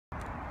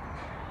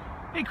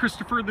Hey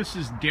Christopher, this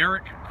is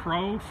Derek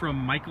Krogh from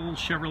Michael's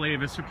Chevrolet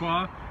of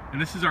Issaquah,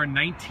 and this is our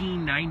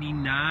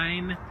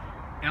 1999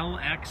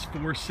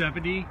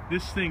 LX470.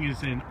 This thing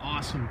is in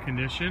awesome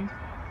condition.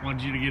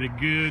 Wanted you to get a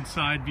good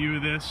side view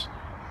of this.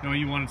 I know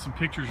you wanted some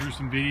pictures or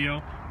some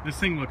video. This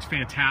thing looks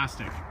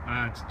fantastic.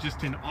 It's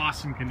just in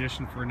awesome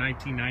condition for a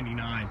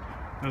 1999.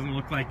 Doesn't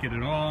look like it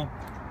at all.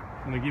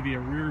 I'm going to give you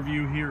a rear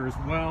view here as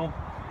well.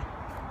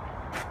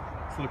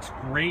 This looks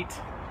great.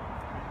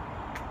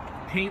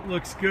 Paint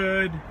looks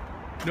good.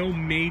 No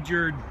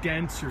major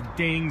dents or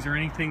dings or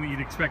anything that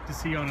you'd expect to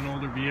see on an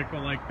older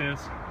vehicle like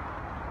this.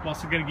 I'm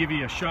also going to give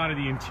you a shot of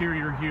the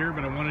interior here,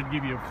 but I wanted to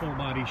give you a full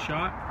body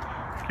shot.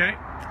 Okay,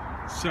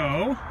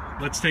 so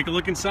let's take a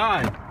look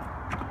inside.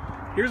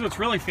 Here's what's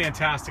really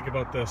fantastic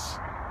about this.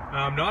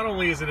 Not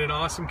only is it in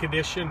awesome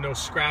condition, no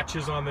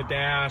scratches on the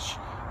dash,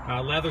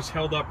 leather's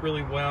held up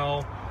really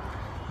well,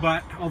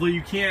 but although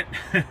you can't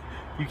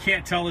you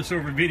can't tell this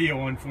over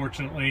video,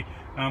 unfortunately,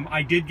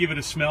 I did give it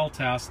a smell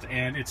test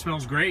and it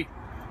smells great.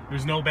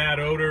 There's no bad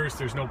odors,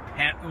 there's no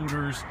pet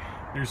odors,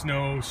 there's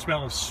no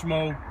smell of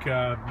smoke,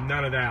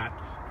 none of that.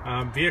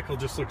 Vehicle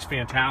just looks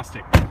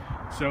fantastic.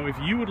 So if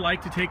you would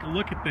like to take a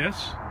look at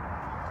this,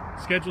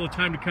 schedule a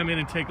time to come in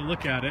and take a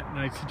look at it, and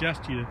I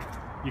suggest you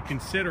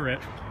consider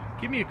it.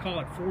 Give me a call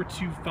at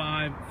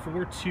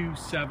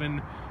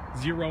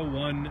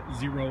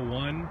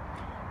 425-427-0101.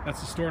 That's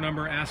the store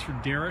number. Ask for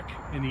Derek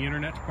in the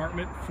Internet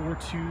Department,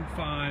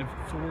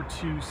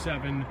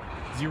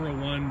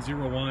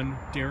 425-427-0101.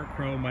 Derek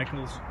Krogh,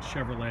 Michael's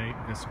Chevrolet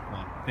of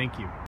Issaquah. Thank you.